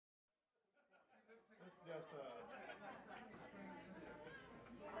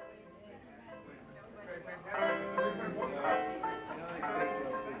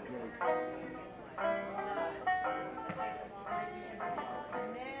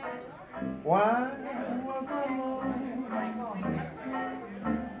Why was I born?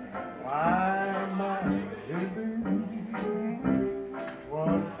 Why am I living?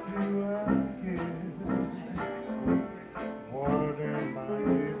 What do I give? What am I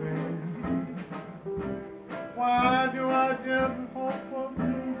giving? Why do I just hope for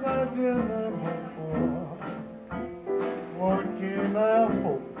things I did not hope for? What can I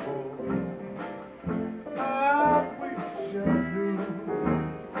hope for? I wish I knew.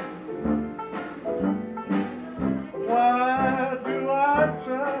 Why do I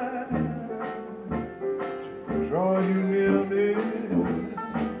try to draw you near me?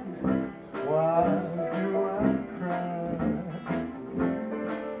 Why do I cry?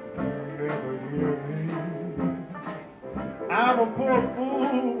 You never hear me. I'm a poor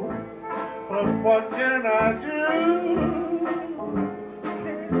fool, but what can I do?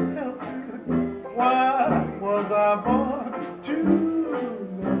 Can't help it. Why was I born to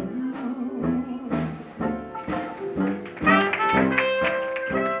love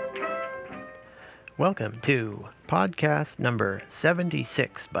Welcome to podcast number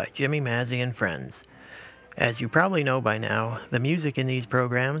 76 by Jimmy Mazzy and Friends. As you probably know by now, the music in these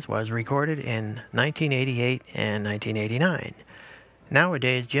programs was recorded in 1988 and 1989.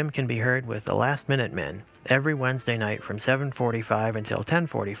 Nowadays, Jim can be heard with the Last Minute Men every Wednesday night from 7:45 until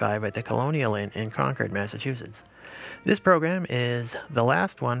 10:45 at the Colonial Inn in Concord, Massachusetts. This program is the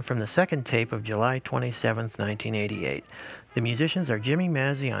last one from the second tape of July 27, 1988. The musicians are Jimmy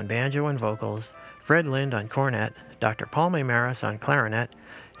Mazzy on banjo and vocals, Fred Lind on cornet, Dr. Paul Maymaris on clarinet,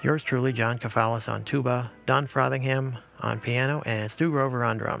 yours truly John Kafalis on tuba, Don Frothingham on piano, and Stu Grover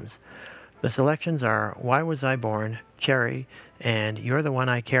on drums. The selections are Why Was I Born, Cherry, and You're the One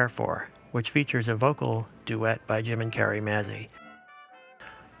I Care For, which features a vocal duet by Jim and Carrie Mazzy.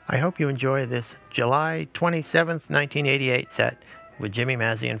 I hope you enjoy this July 27th, 1988 set with Jimmy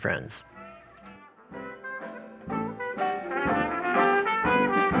Mazzy and Friends.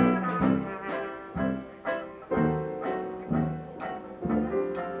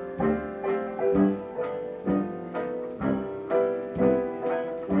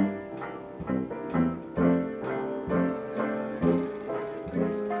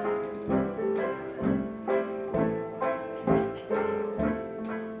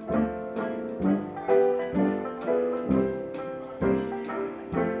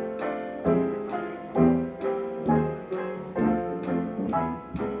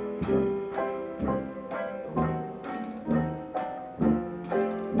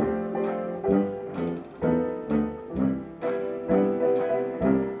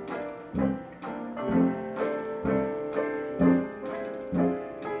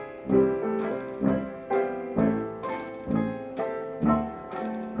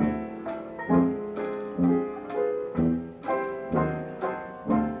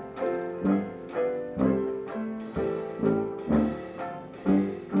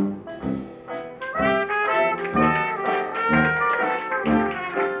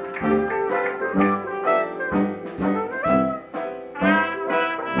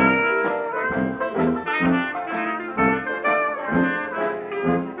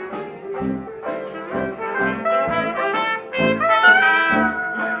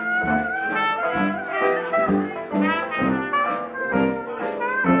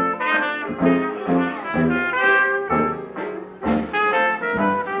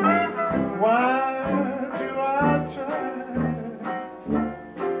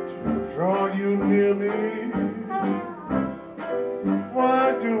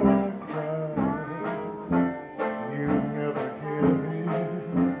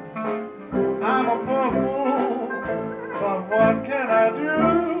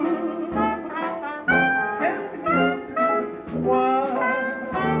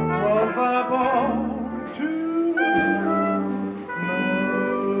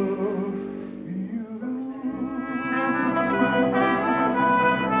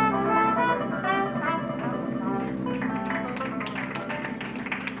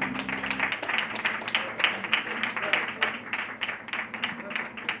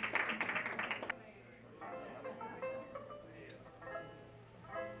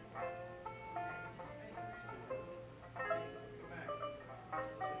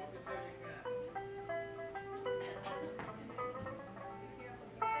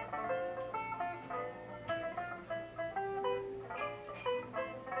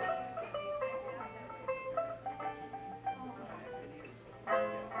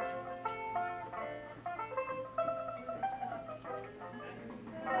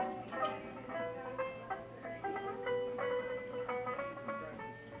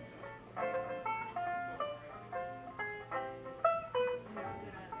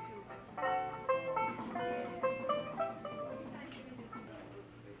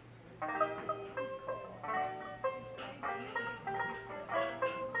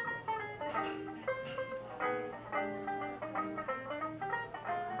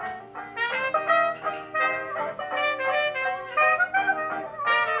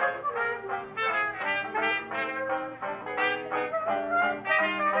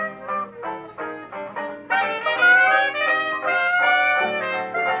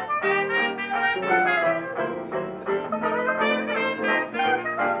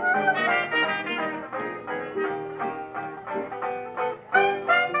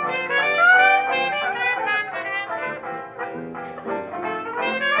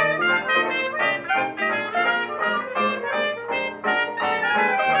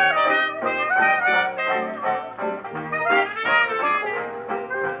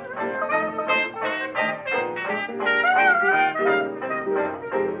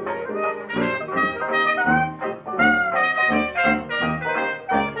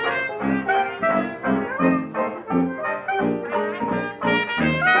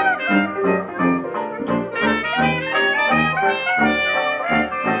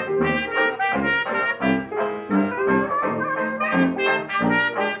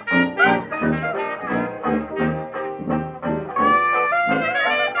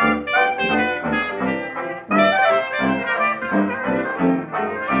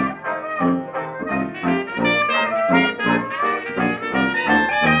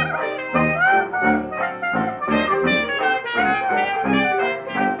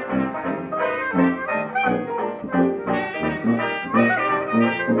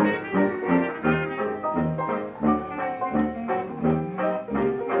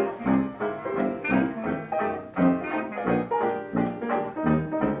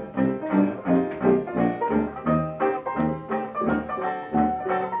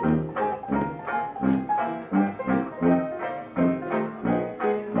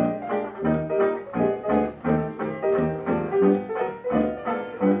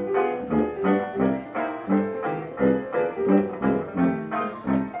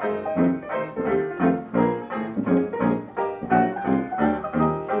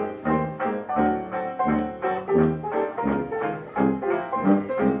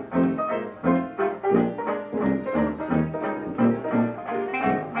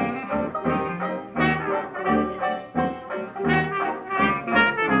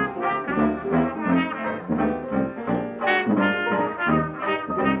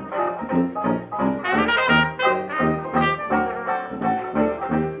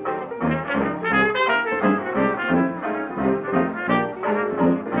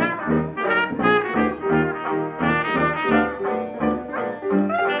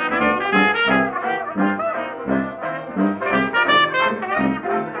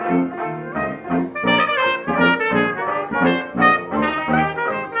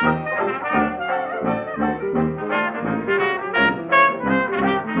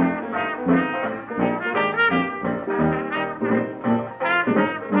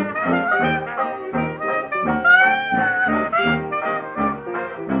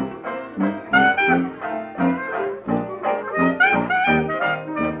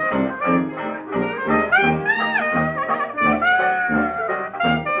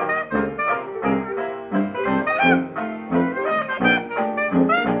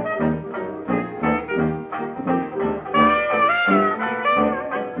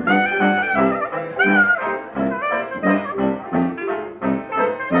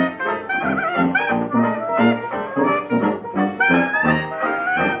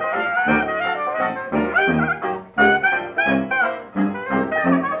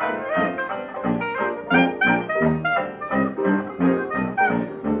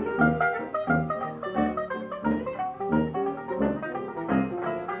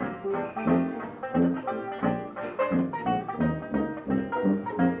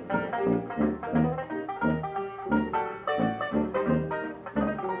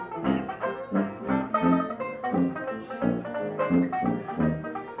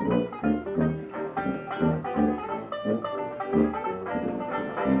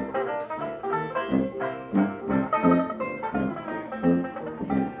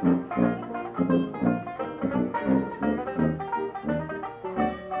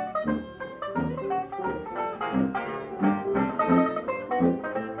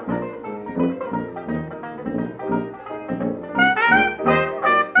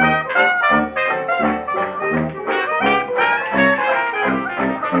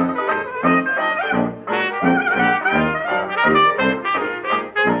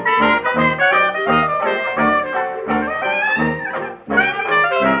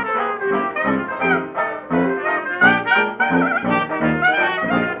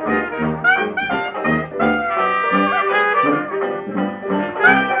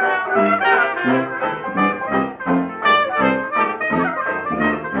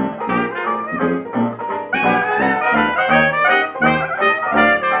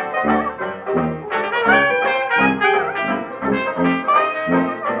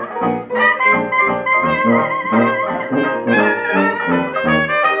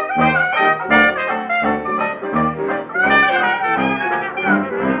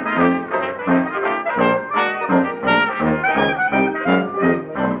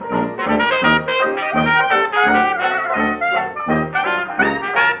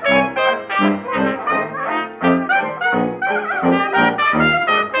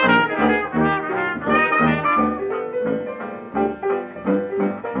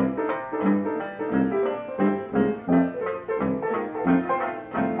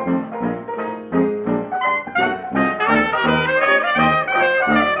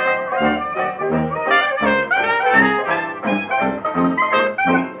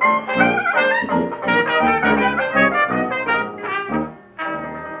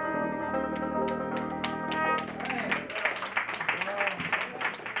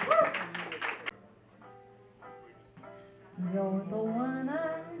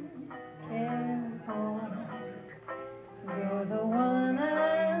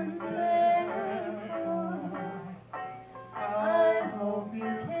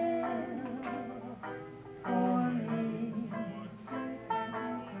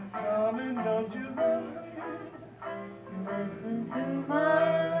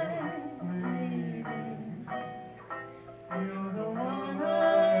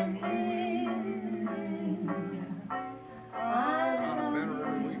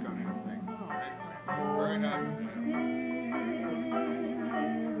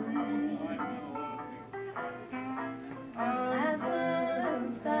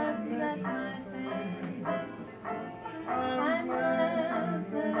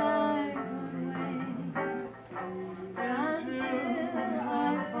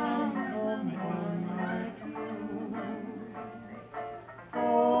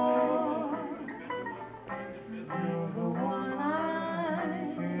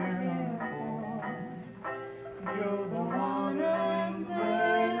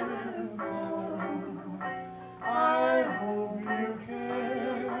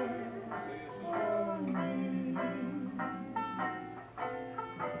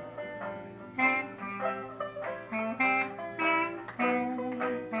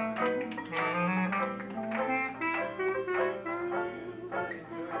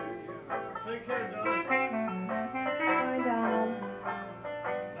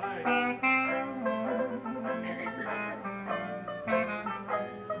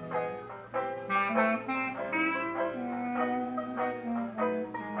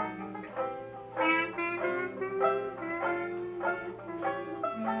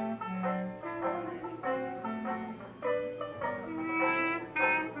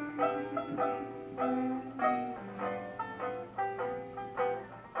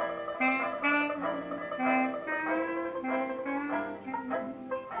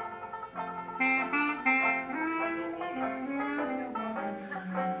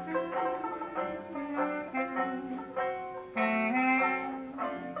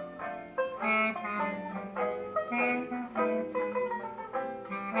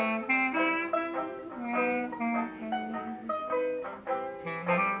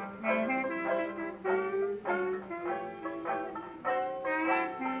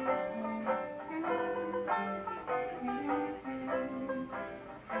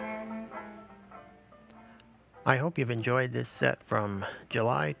 I hope you've enjoyed this set from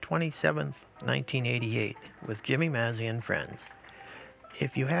July 27th, 1988 with Jimmy Mazzy and Friends.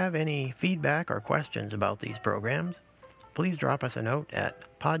 If you have any feedback or questions about these programs, please drop us a note at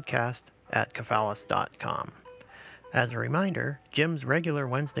podcast@kafalas.com. As a reminder, Jim's regular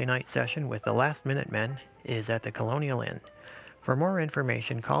Wednesday night session with the Last Minute Men is at the Colonial Inn. For more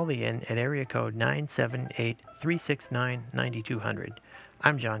information, call the Inn at area code 978-369-9200.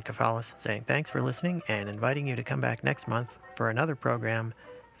 I'm John Kafalas, saying thanks for listening and inviting you to come back next month for another program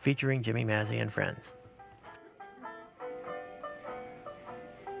featuring Jimmy Mazzy and Friends.